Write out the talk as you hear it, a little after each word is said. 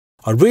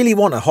I really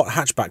want a hot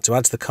hatchback to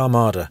add to the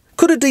Carmada.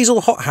 Could a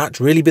diesel hot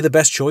hatch really be the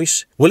best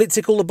choice? Will it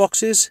tick all the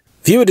boxes?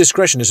 Viewer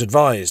discretion is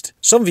advised.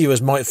 Some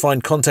viewers might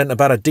find content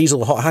about a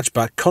diesel hot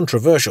hatchback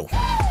controversial.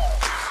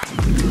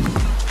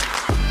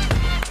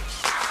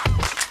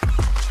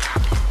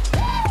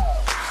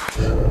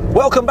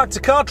 Welcome back to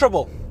Car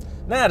Trouble.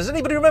 Now, does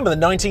anybody remember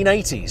the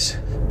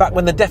 1980s? Back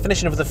when the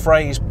definition of the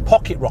phrase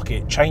pocket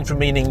rocket changed from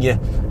meaning your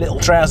little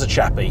trouser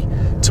chappy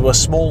to a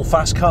small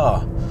fast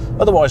car,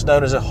 otherwise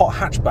known as a hot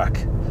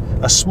hatchback.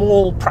 A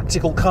small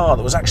practical car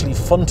that was actually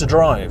fun to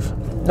drive.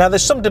 Now,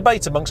 there's some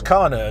debate amongst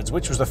car nerds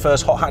which was the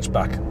first hot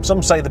hatchback.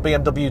 Some say the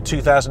BMW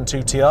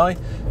 2002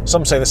 Ti,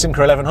 some say the Simca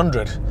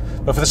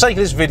 1100. But for the sake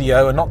of this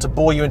video and not to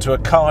bore you into a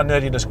car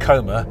nerdiness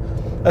coma,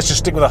 let's just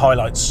stick with the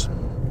highlights.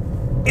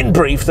 In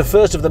brief, the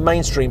first of the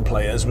mainstream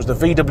players was the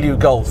VW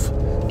Golf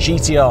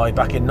GTI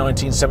back in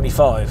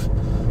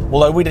 1975,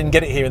 although we didn't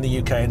get it here in the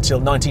UK until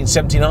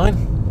 1979.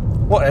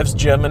 Whatevs,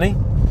 Germany.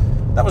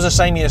 That was the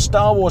same year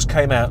Star Wars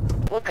came out.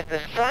 Look at the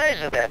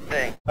size of that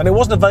thing. And it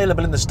wasn't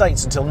available in the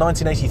States until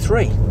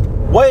 1983.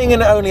 Weighing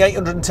in at only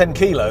 810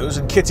 kilos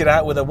and kitted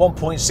out with a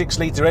 1.6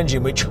 litre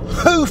engine which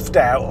hoofed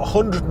out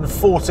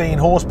 114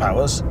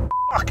 horsepowers.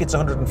 Fuck, it's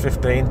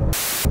 115.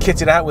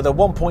 Kitted out with a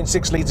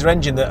 1.6 litre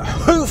engine that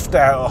hoofed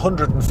out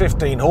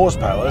 115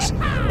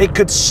 horsepowers, it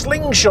could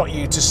slingshot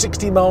you to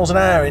 60 miles an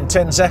hour in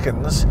 10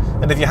 seconds,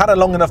 and if you had a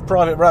long enough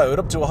private road,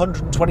 up to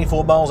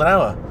 124 miles an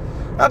hour.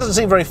 That doesn't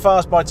seem very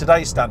fast by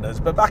today's standards,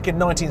 but back in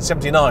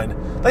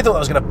 1979, they thought that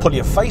was going to pull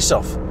your face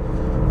off.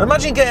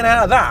 Imagine getting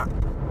out of that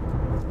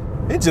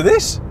into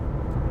this.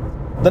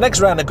 The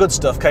next round of good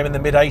stuff came in the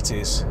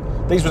mid-80s.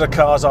 These were the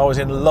cars I was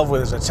in love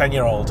with as a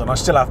 10-year-old, and I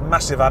still have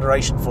massive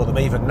adoration for them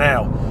even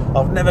now.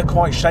 I've never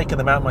quite shaken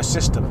them out of my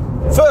system.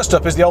 First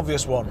up is the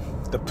obvious one,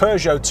 the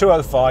Peugeot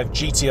 205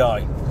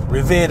 GTI,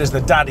 revered as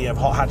the daddy of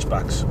hot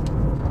hatchbacks.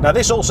 Now,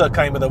 this also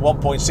came with a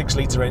 1.6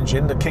 litre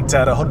engine that kicked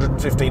out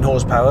 115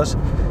 horsepowers,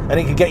 and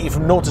it could get you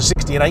from 0 to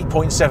 60 in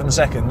 8.7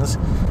 seconds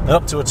and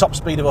up to a top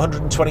speed of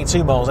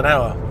 122 miles an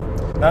hour.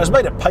 Now, it was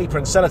made of paper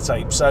and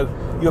sellotape, so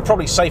you were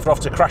probably safer off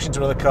to crash into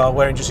another car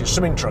wearing just your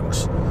swimming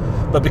trunks.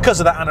 But because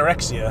of that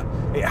anorexia,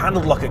 it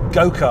handled like a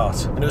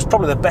go-kart, and it was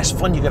probably the best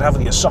fun you could have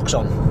with your socks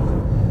on.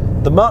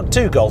 The Mark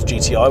II Golf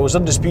GTI was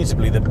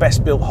undisputably the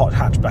best built hot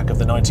hatchback of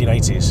the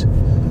 1980s,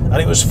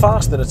 and it was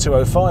faster than a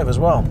 205 as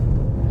well.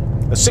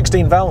 The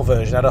 16-valve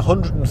version had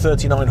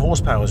 139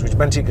 horsepower, which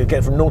meant it could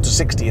get from 0 to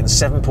 60 in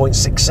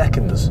 7.6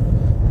 seconds.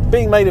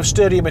 Being made of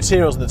sturdier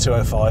materials than the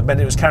 205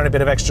 meant it was carrying a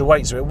bit of extra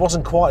weight, so it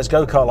wasn't quite as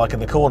go-kart-like in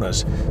the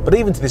corners, but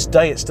even to this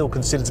day it's still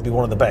considered to be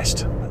one of the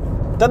best.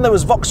 Then there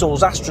was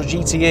Vauxhall's Astra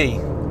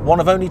GTE, one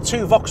of only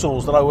two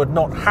Vauxhalls that I would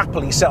not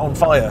happily set on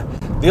fire,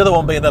 the other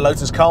one being the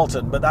Lotus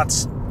Carlton, but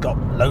that's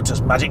got Lotus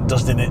magic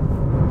dust in it.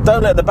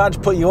 Don't let the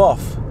badge put you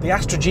off. The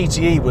Astra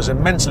GTE was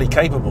immensely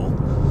capable,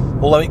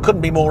 although it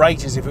couldn't be more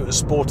 80s if it was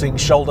sporting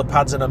shoulder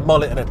pads and a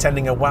mullet and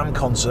attending a Wham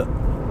concert.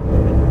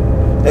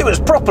 It was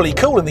properly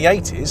cool in the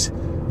 80s.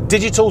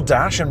 Digital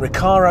dash and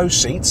Recaro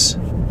seats.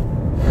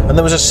 And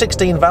there was a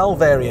 16-valve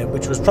variant,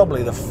 which was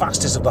probably the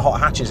fastest of the hot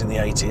hatches in the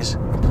 80s.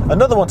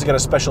 Another one to get a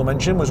special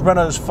mention was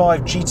Renault's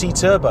 5 GT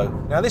Turbo.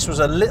 Now, this was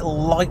a little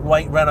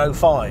lightweight Renault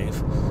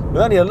 5,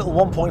 with only a little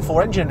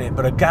 1.4 engine in it,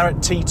 but a Garrett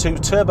T2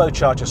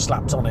 turbocharger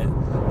slapped on it,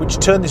 which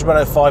turned this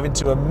Renault 5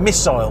 into a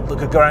missile that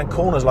could go around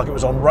corners like it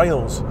was on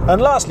rails.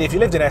 And lastly, if you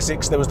lived in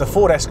Essex, there was the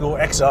Ford Escort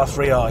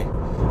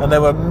XR3i, and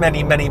there were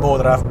many, many more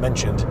that I haven't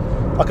mentioned.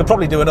 I could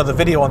probably do another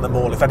video on them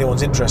all if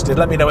anyone's interested.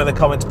 Let me know in the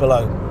comments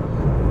below.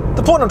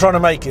 The point I'm trying to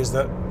make is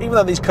that even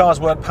though these cars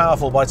weren't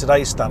powerful by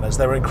today's standards,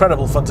 they were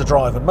incredible fun to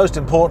drive and, most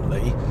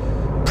importantly,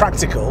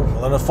 practical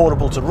and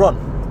affordable to run.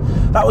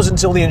 That was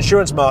until the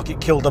insurance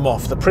market killed them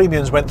off. The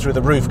premiums went through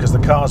the roof because the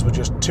cars were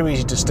just too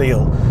easy to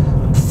steal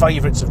and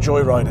favourites of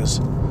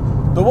joyriders.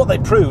 But what they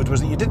proved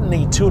was that you didn't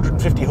need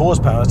 250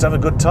 horsepower to have a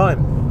good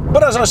time.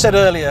 But as I said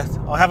earlier,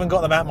 I haven't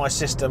got them out of my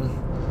system,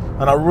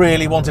 and I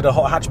really wanted a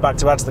hot hatchback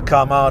to add to the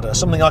Carmada,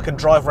 something I can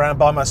drive around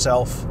by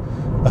myself,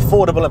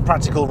 affordable and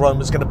practical run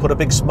that's going to put a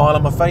big smile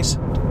on my face.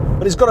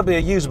 But it's got to be a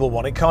usable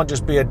one, it can't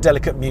just be a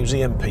delicate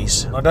museum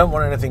piece. I don't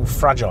want anything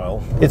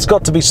fragile. It's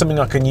got to be something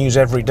I can use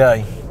every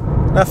day.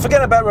 Now,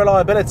 forget about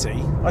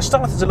reliability. I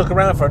started to look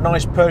around for a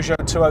nice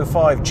Peugeot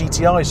 205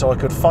 GTI so I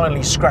could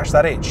finally scratch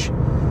that itch.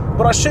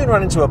 But I soon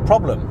ran into a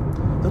problem.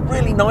 The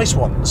really nice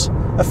ones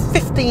are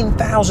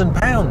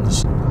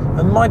 £15,000,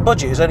 and my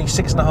budget is only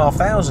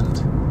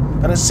 £6,500.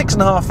 And at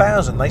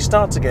 £6,500 they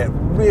start to get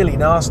really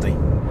nasty.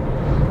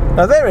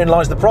 Now, therein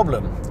lies the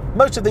problem.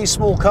 Most of these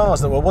small cars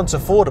that were once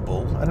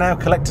affordable are now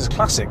collector's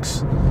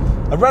classics.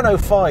 A Renault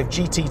 5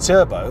 GT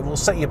Turbo will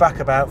set you back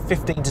about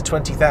 £15,000 to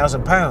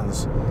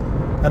 £20,000,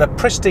 and a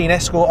pristine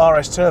Escort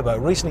RS Turbo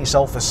recently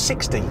sold for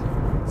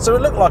 £60,000. So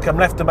it looked like I'm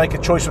left to make a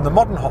choice from the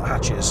modern hot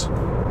hatches.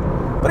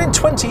 But in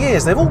 20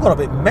 years they've all gone a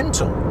bit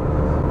mental.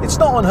 It's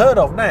not unheard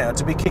of now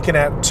to be kicking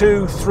out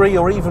 200, 300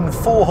 or even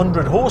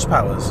 400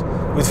 horsepowers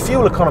with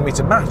fuel economy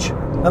to match.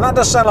 And that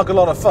does sound like a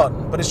lot of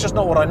fun, but it's just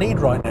not what I need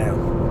right now.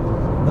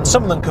 And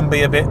some of them can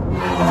be a bit...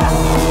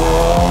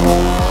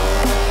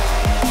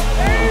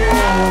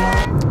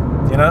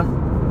 you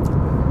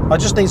know? I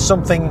just need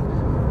something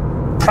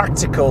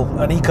practical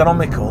and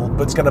economical,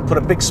 but it's going to put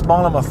a big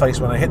smile on my face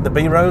when I hit the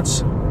B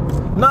roads.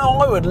 Now,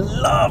 I would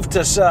love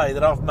to say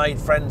that I've made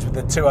friends with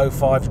the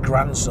 205's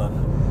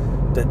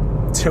grandson, the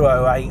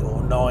 208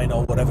 or 9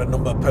 or whatever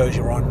number Peugeot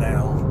you're on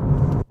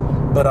now,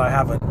 but I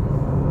haven't,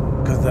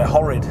 because they're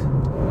horrid.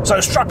 So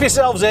strap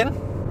yourselves in.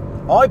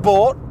 I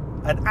bought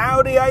an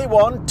Audi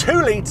A1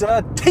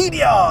 2-litre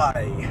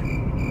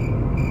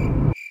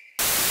TDI.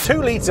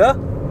 2-litre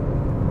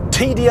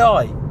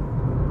TDI.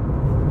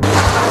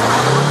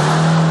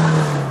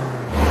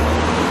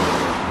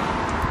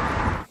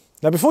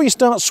 Now, before you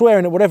start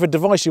swearing at whatever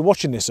device you're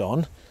watching this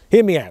on,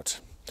 hear me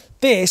out.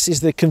 This is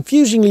the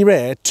confusingly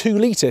rare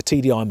 2-litre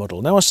TDI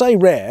model. Now, I say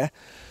rare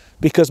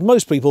because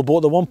most people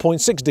bought the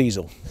 1.6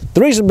 diesel.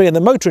 The reason being,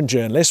 the motoring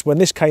journalist, when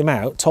this came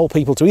out, told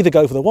people to either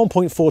go for the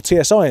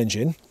 1.4 TSI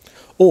engine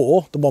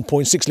or the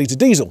 1.6 litre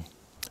diesel.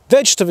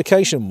 Their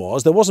justification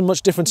was there wasn't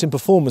much difference in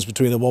performance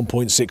between the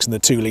 1.6 and the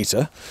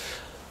 2-litre.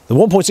 The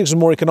 1.6 was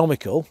more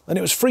economical and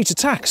it was free to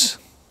tax.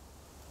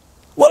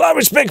 Well, I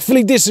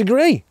respectfully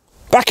disagree.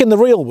 Back in the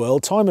real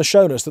world, time has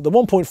shown us that the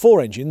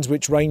 1.4 engines,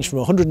 which range from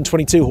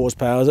 122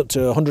 horsepower up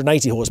to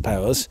 180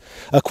 horsepower,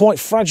 are quite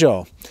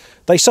fragile.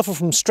 They suffer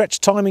from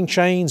stretched timing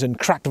chains and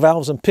cracked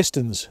valves and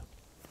pistons.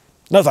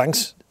 No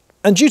thanks.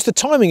 And due to the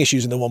timing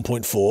issues in the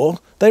 1.4,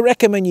 they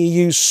recommend you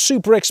use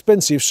super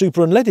expensive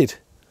super unleaded.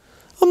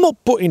 I'm not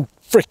putting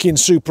frickin'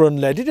 super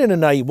unleaded in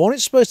an A1.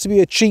 It's supposed to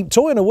be a cheap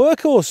toy and a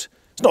workhorse.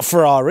 It's not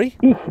Ferrari.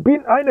 Ich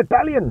bin ein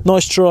Italien.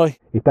 Nice try.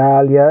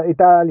 Italia,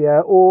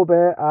 Italia,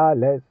 over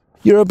alles.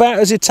 You're about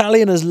as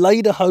Italian as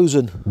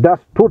Lederhosen. Das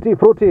tutti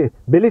frutti,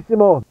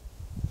 bellissimo.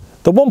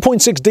 The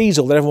 1.6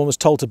 diesel that everyone was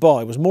told to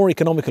buy was more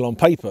economical on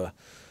paper,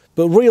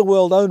 but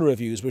real-world owner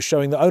reviews were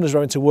showing that owners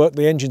were having to work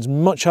the engines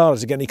much harder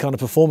to get any kind of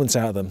performance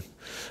out of them,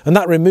 and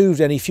that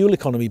removed any fuel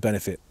economy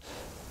benefit.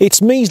 Its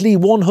measly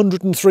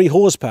 103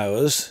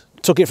 horsepower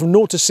took it from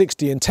 0 to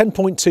 60 in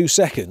 10.2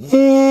 seconds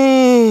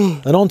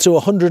and on to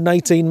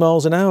 118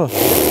 miles an hour.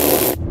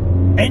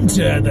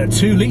 Enter the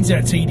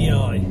 2-litre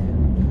TDI.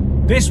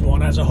 This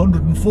one has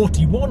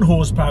 141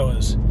 horsepower,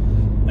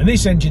 and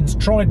this engine's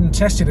tried and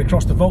tested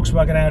across the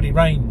Volkswagen Audi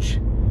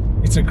range.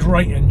 It's a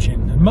great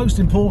engine, and most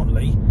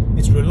importantly,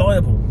 it's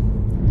reliable.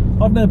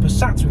 I've known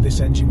Passats with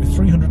this engine with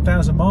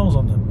 300,000 miles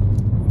on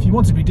them. If you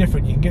want to be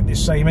different, you can get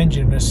this same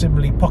engine in a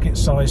similarly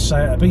pocket-sized Seat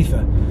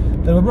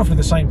Ibiza. They were roughly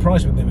the same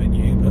price when they were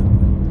new,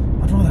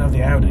 but I'd rather have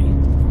the Audi.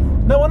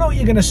 Now, I know what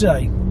you're going to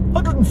say.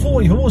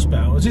 140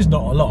 horsepower is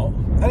not a lot,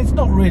 and it's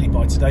not really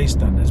by today's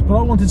standards, but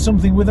I wanted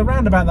something with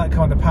around about that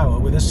kind of power,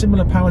 with a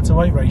similar power to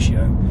weight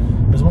ratio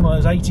as one of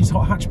those 80s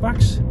hot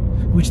hatchbacks,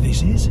 which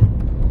this is.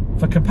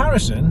 For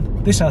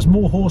comparison, this has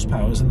more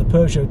horsepower than the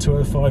Peugeot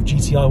 205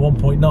 GTI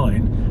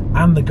 1.9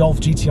 and the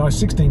Golf GTI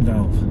 16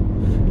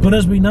 valve. But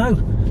as we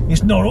know,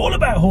 it's not all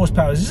about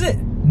horsepower, is it?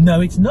 No,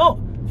 it's not.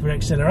 For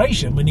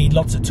acceleration, we need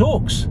lots of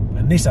torques,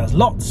 and this has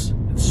lots.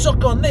 And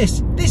suck on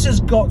this, this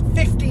has got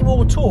 50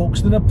 more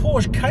torques than a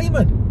Porsche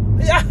Cayman.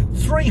 Yeah,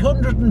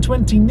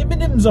 320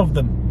 nimims of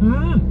them.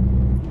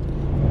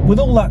 With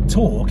all that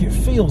torque, it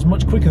feels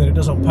much quicker than it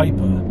does on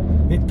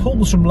paper. It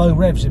pulls from low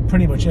revs in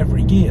pretty much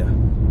every gear.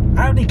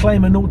 Audi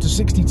claim a 0 to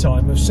 60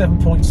 time of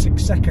 7.6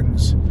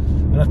 seconds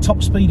and a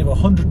top speed of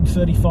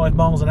 135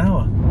 miles an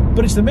hour.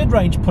 But it's the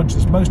mid-range punch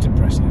that's most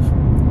impressive.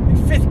 In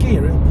 5th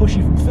gear, it'll push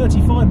you from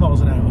 35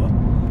 miles an hour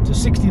to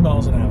 60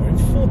 miles an hour in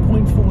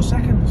 4.4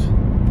 seconds.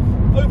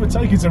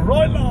 Overtaking's a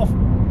right laugh.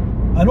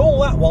 And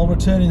all that while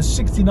returning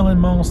 69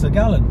 miles per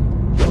gallon.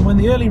 And when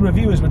the early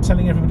reviewers were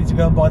telling everybody to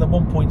go and buy the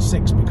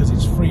 1.6 because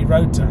it's free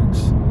road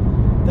tax,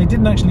 they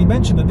didn't actually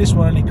mention that this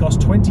one only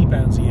costs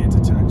 £20 a year to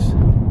tax.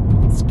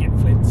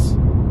 Skinflits.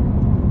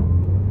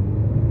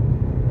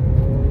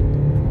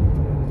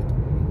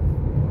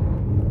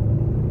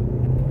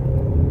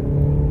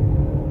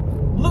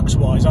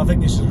 Looks-wise, I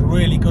think this is a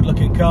really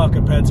good-looking car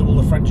compared to all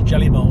the French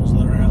jelly molds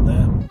that are out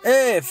there.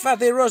 Hey,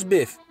 fatty roast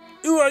beef,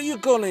 who are you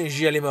calling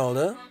jelly mold,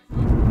 huh?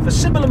 For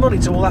similar money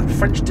to all that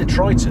French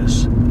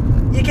detritus,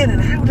 you get an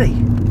Audi.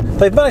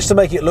 They've managed to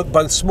make it look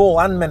both small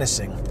and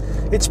menacing.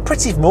 It's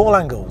pretty from all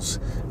angles,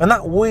 and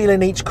that wheel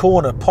in each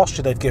corner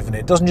posture they've given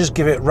it doesn't just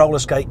give it roller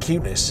skate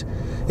cuteness,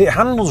 it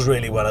handles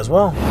really well as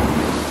well.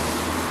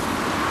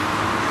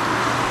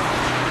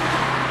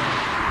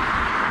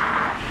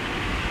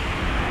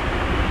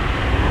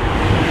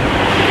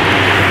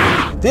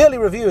 The early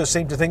reviewers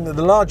seem to think that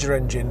the larger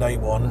engine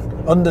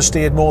A1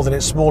 understeered more than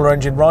its smaller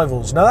engine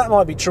rivals. Now that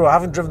might be true, I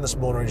haven't driven the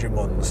smaller engine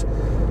ones.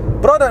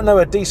 But I don't know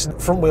a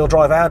decent front-wheel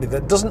drive Audi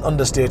that doesn't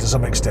understeer to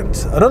some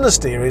extent. An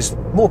understeer is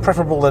more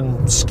preferable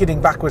than skidding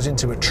backwards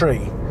into a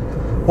tree.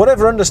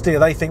 Whatever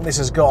understeer they think this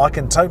has got, I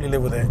can totally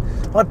live with it.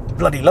 I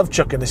bloody love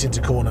chucking this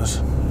into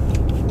corners.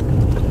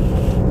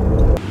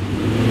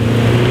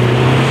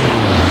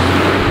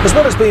 As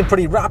well as being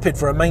pretty rapid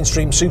for a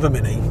mainstream Super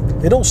Mini,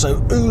 it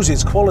also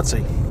oozes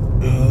quality.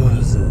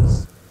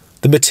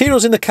 The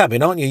materials in the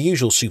cabin aren't your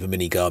usual Super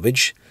Mini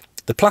garbage.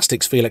 The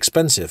plastics feel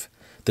expensive.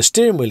 The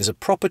steering wheel is a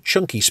proper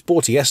chunky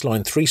sporty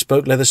S-Line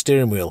 3-spoke leather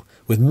steering wheel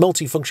with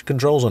multi-function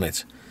controls on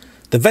it.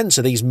 The vents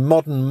are these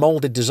modern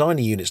moulded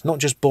designer units, not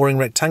just boring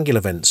rectangular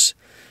vents.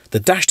 The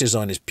dash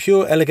design is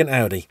pure elegant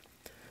Audi.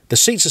 The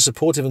seats are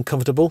supportive and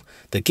comfortable,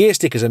 the gear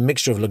stick is a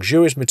mixture of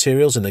luxurious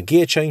materials and the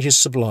gear change is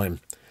sublime.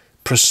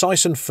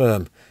 Precise and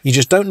firm. You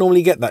just don't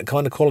normally get that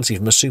kind of quality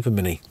from a Super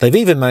Mini. They've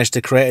even managed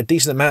to create a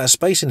decent amount of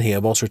space in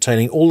here whilst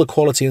retaining all the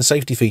quality and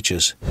safety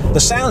features. The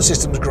sound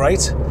system's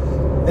great.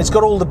 It's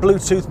got all the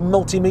Bluetooth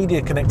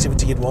multimedia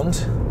connectivity you'd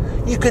want.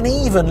 You can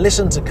even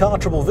listen to car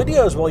trouble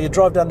videos while you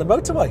drive down the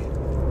motorway.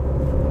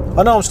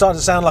 I know I'm starting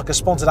to sound like a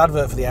sponsored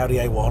advert for the Audi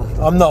A1.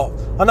 I'm not.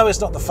 I know it's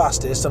not the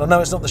fastest and I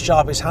know it's not the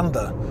sharpest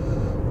hander.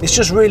 It's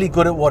just really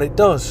good at what it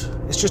does.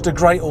 It's just a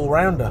great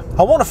all-rounder.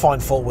 I want to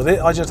find fault with it,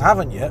 I just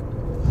haven't yet.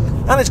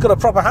 And it's got a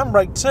proper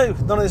handbrake too,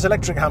 none of this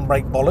electric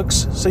handbrake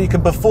bollocks, so you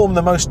can perform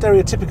the most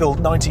stereotypical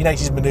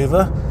 1980s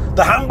manoeuvre,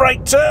 the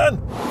handbrake turn!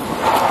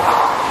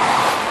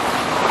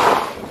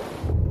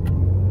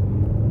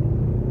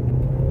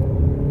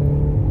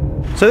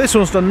 So this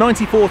one's done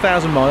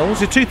 94,000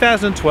 miles, it's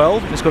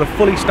 2012, and it's got a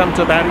fully stamped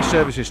up Audi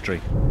service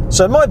history.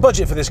 So my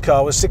budget for this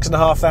car was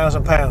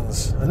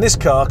 £6,500, and this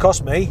car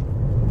cost me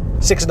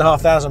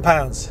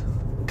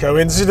 £6,500.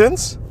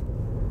 Coincidence?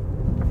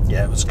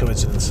 Yeah, it was a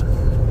coincidence.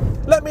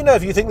 Let me know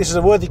if you think this is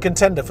a worthy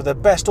contender for the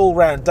best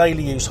all-round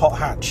daily use hot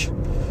hatch.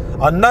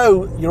 I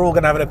know you're all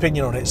going to have an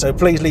opinion on it, so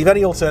please leave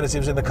any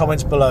alternatives in the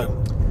comments below.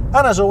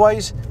 And as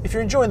always, if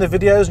you're enjoying the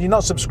videos and you're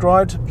not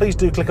subscribed, please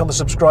do click on the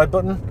subscribe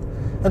button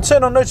and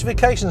turn on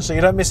notifications so you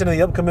don't miss any of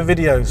the upcoming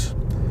videos.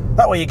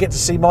 That way you get to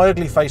see my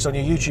ugly face on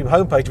your YouTube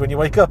homepage when you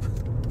wake up.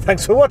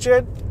 Thanks for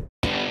watching!